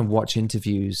 I try and watch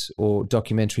interviews or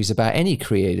documentaries about any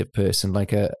creative person,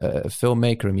 like a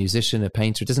filmmaker, a musician, a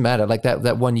painter. It doesn't matter. Like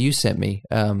that one you sent me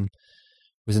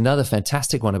was another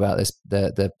fantastic one about this.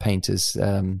 The painters.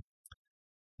 What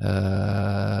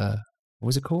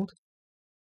was it called?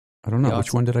 I don't know.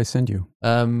 Which one did I send you?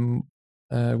 Who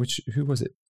was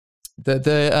it?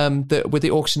 The with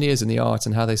the auctioneers and the art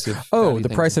and how they sort of The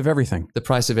Price of Everything. The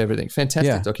Price of Everything.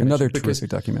 Fantastic documentary. Another terrific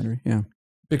documentary. Yeah.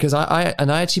 Because I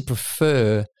actually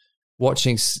prefer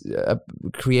watching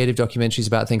creative documentaries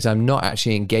about things I'm not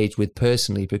actually engaged with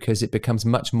personally, because it becomes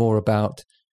much more about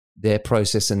their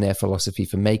process and their philosophy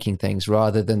for making things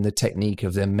rather than the technique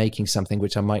of them making something,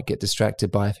 which I might get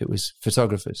distracted by if it was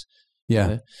photographers. Yeah. You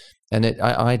know? And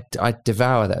I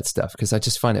devour that stuff because I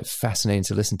just find it fascinating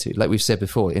to listen to. Like we've said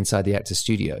before, inside the actor's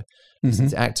studio,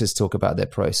 actors talk about their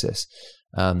process.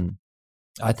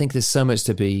 I think there's so much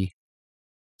to be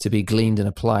gleaned and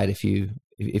applied if you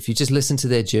just listen to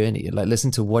their journey and like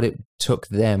listen to what it took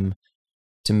them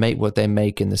to make what they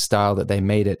make in the style that they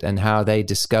made it and how they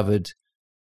discovered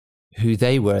who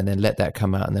they were and then let that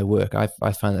come out in their work. I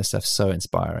find that stuff so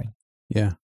inspiring.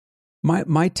 Yeah.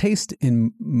 My taste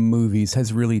in movies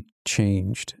has really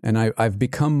changed, and I've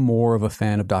become more of a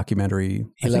fan of documentary.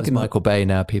 He loves Michael Bay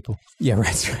now, people. Yeah,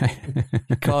 that's right.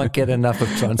 Can't get enough of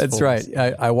Transformers. That's right.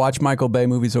 I watch Michael Bay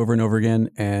movies over and over again,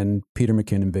 and Peter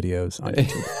McKinnon videos on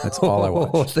YouTube. That's all I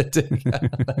watch.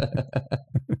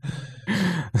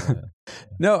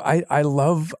 No, I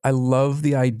love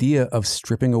the idea of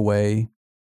stripping away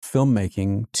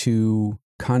filmmaking to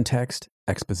context,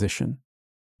 exposition.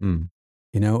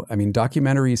 You know, I mean,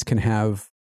 documentaries can have,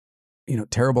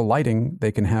 terrible lighting.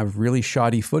 They can have really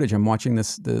shoddy footage. I'm watching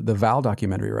the Val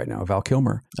documentary right now, Val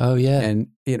Kilmer. Oh, yeah. And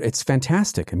it's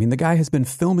fantastic. I mean, the guy has been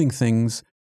filming things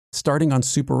starting on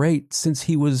Super 8 since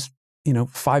he was,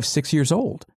 5-6 years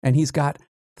old. And he's got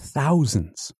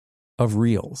thousands of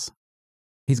reels.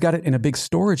 He's got it in a big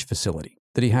storage facility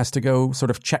that he has to go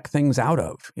sort of check things out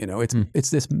of. It's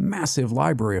this massive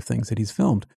library of things that he's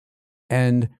filmed.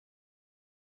 And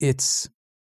it's,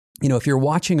 if you're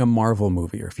watching a Marvel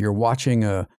movie or if you're watching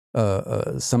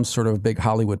some sort of big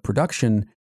Hollywood production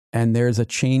and there's a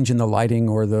change in the lighting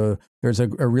or there's a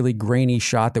really grainy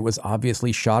shot that was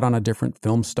obviously shot on a different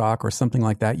film stock or something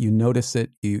like that, you notice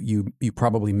it, you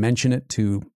probably mention it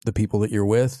to the people that you're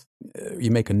with,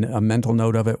 you make a mental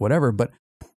note of it, whatever. But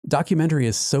documentary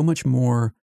is so much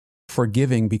more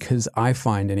forgiving because I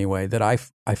find anyway that I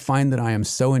find that I am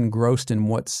so engrossed in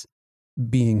what's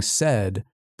being said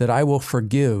that I will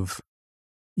forgive,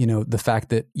 the fact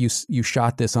that you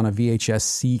shot this on a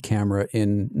VHS-C camera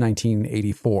in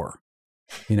 1984.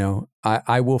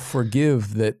 I will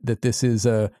forgive that this is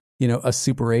a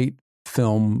Super 8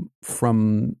 film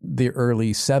from the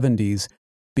early 70s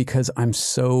because I'm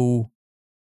so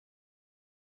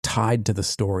tied to the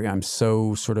story. I'm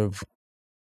so sort of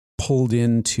pulled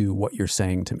into what you're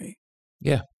saying to me.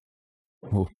 Yeah.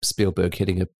 Or Spielberg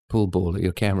hitting a pool ball at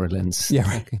your camera lens. Yeah,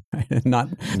 right. Not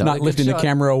lifting the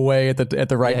camera away at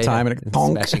the right time and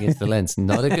smashing into the lens.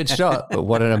 Not a good shot, but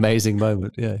what an amazing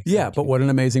moment. Yeah, exactly. Yeah, but what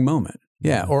an amazing moment.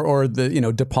 Yeah, or the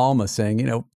De Palma saying,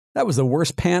 that was the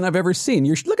worst pan I've ever seen.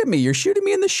 Look at me, you're shooting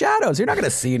me in the shadows. You're not going to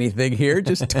see anything here.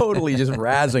 Just totally just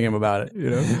razzing him about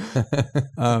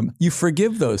it. You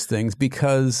forgive those things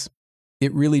because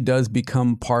it really does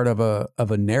become part of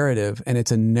a narrative, and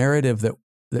it's a narrative that.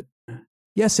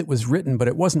 Yes, it was written, but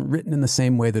it wasn't written in the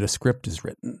same way that a script is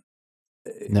written.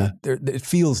 No. It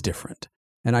feels different.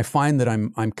 And I find that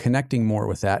I'm connecting more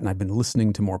with that, and I've been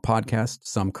listening to more podcasts,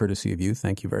 some courtesy of you.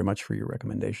 Thank you very much for your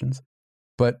recommendations.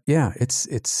 But yeah,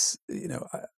 it's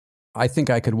I think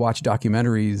I could watch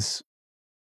documentaries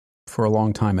for a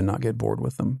long time and not get bored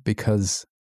with them because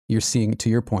you're seeing, to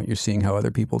your point, you're seeing how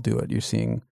other people do it. You're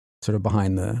seeing sort of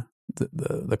behind the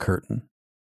curtain.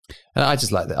 And I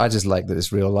just like that. I just like that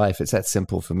it's real life. It's that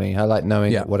simple for me. I like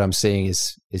knowing that what I'm seeing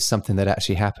is something that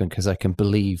actually happened because I can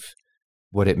believe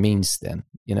what it means then,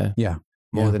 Yeah.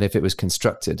 More than if it was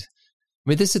constructed.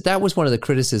 mean, that was one of the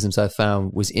criticisms I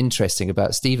found was interesting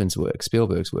about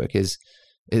Spielberg's work is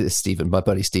Steven, my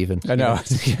buddy Steven. I know.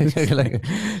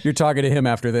 You're talking to him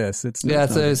after this.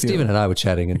 So Steven and I were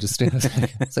chatting and just,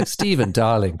 it's like, Steven,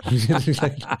 darling.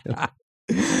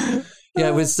 Yeah,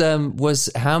 it was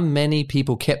how many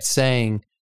people kept saying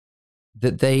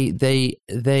that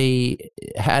they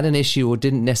had an issue or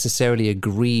didn't necessarily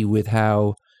agree with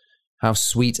how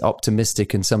sweet,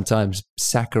 optimistic, and sometimes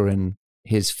saccharine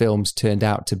his films turned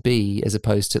out to be, as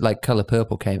opposed to like Color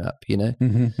Purple came up,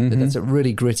 That's a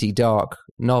really gritty, dark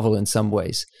novel in some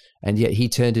ways, and yet he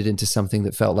turned it into something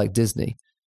that felt like Disney.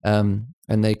 And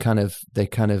they kind of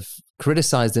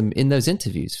criticized him in those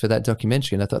interviews for that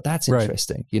documentary, and I thought that's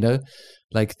interesting,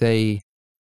 like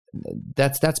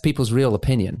that's people's real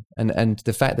opinion, and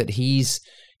the fact that he's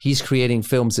creating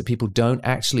films that people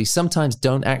sometimes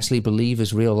don't actually believe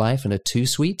is real life and are too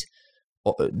sweet,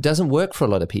 doesn't work for a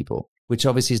lot of people, which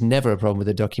obviously is never a problem with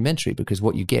a documentary, because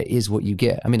what you get is what you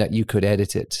get. I mean, you could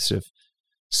edit it to sort of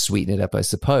sweeten it up, I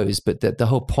suppose, but the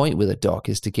whole point with a doc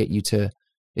is to give you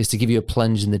a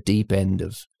plunge in the deep end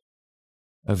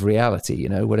of reality,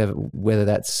 whether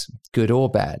that's good or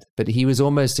bad. But he was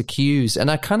almost accused,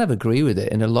 and I kind of agree with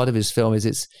it, in a lot of his film,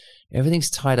 everything's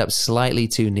tied up slightly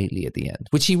too neatly at the end,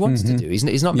 which he wants to do.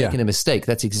 He's not making a mistake.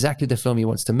 That's exactly the film he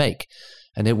wants to make.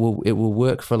 And it will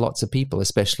work for lots of people,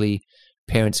 especially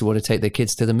parents who want to take their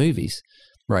kids to the movies.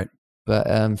 Right.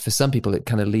 But for some people, it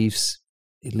kind of leaves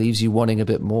you wanting a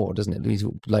bit more, doesn't it? It leaves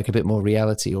you like a bit more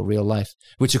reality or real life,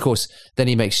 which of course, then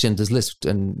he makes Schindler's List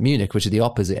and Munich, which are the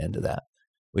opposite end of that,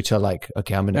 which are like,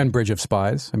 okay, and Bridge of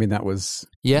Spies. I mean, that was,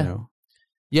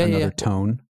 another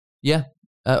tone. Yeah.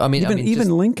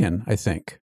 Even Lincoln, I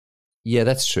think. Yeah,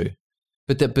 that's true.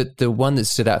 But the one that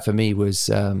stood out for me was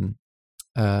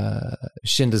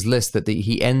Schindler's List, that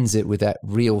he ends it with that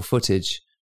real footage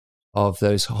of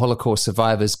those Holocaust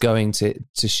survivors going to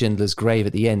Schindler's grave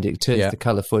at the end. It turns to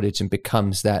color footage and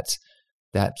becomes that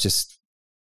just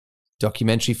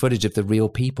documentary footage of the real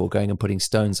people going and putting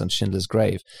stones on Schindler's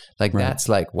grave. Like that's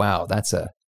like, wow, that's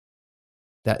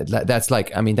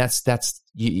like, I mean, that's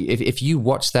if you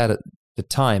watch that at the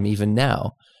time, even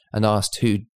now, and asked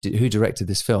who directed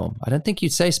this film, I don't think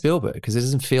you'd say Spielberg, because it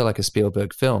doesn't feel like a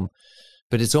Spielberg film.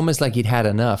 But it's almost like he'd had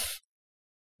enough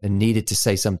and needed to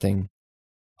say something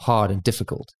hard and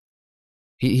difficult.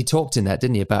 He talked in that,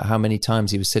 didn't he, about how many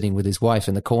times he was sitting with his wife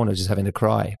in the corner just having to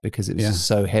cry because it was just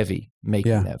so heavy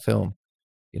making that film,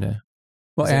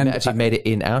 Well, and they actually made it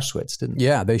in Auschwitz, didn't they?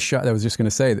 Yeah, they shot. I was just going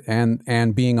to say,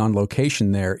 and being on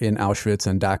location there in Auschwitz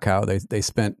and Dachau, they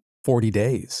spent 40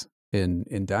 days in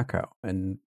Dachau,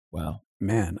 and wow,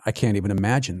 man, I can't even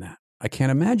imagine that. I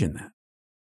can't imagine that.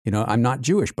 I'm not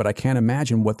Jewish, but I can't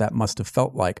imagine what that must have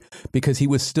felt like, because he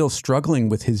was still struggling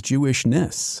with his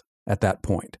Jewishness at that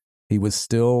point. He was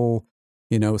still,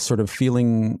 sort of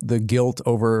feeling the guilt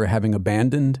over having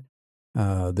abandoned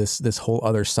this whole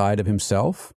other side of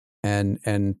himself,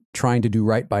 and trying to do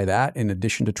right by that, in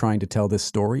addition to trying to tell this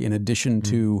story, in addition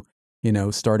to,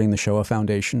 starting the Shoah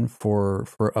Foundation for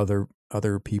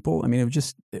other people. I mean,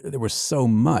 there was so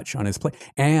much on his plate,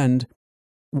 and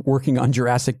working on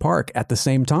Jurassic Park at the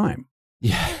same time.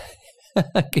 Yeah.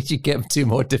 Could you get two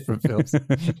more different films?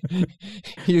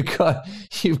 You've got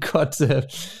Jeff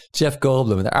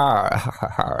Goldblum and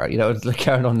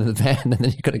carrying on in the van, and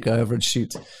then you've got to go over and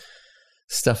shoot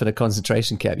stuff in a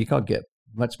concentration camp. You can't get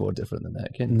much more different than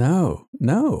that, can you?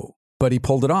 No. But he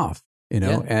pulled it off, and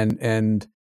I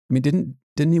mean, didn't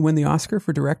he win the Oscar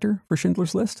for director for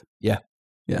Schindler's List? Yeah.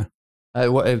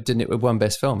 Didn't it won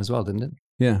Best Film as well, didn't it?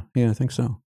 Yeah, I think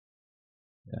so.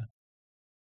 Yeah.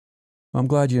 Well, I'm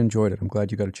glad you enjoyed it. I'm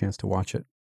glad you got a chance to watch it.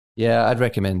 Yeah, I'd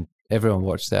recommend everyone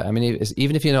watch that. I mean,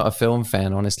 even if you're not a film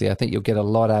fan, honestly, I think you'll get a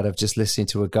lot out of just listening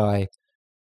to a guy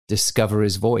discover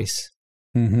his voice.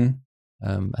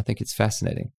 Mm-hmm. I think it's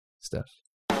fascinating stuff.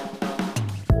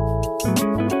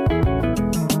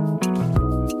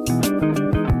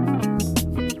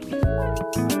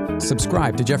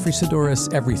 Subscribe to Jeffrey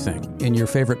Saddoris Everything in your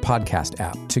favorite podcast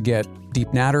app to get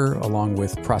Deep Natter along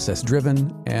with Process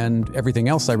Driven and everything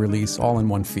else I release all in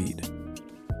one feed.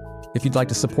 If you'd like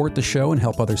to support the show and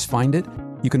help others find it,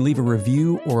 you can leave a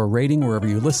review or a rating wherever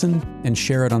you listen and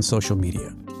share it on social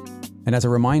media. And as a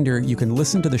reminder, you can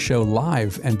listen to the show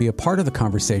live and be a part of the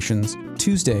conversations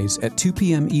Tuesdays at 2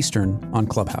 p.m. Eastern on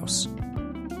Clubhouse.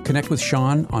 Connect with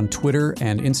Sean on Twitter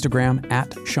and Instagram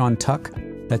at Sean Tuck.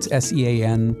 That's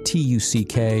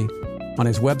SeanTuck, on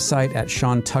his website at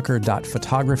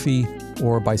seantucker.photography,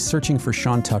 or by searching for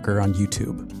Sean Tucker on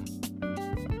YouTube.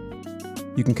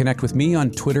 You You can connect with me on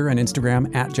Twitter and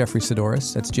Instagram at Jeffrey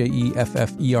Saddoris. That's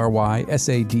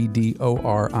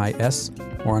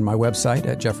JeffreySaddoris, or on my website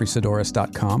at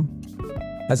jeffreysaddoris.com.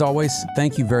 As always,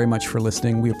 thank you very much for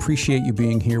listening. We appreciate you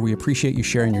being here. We appreciate you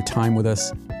sharing your time with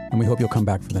us, and we hope you'll come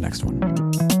back for the next one.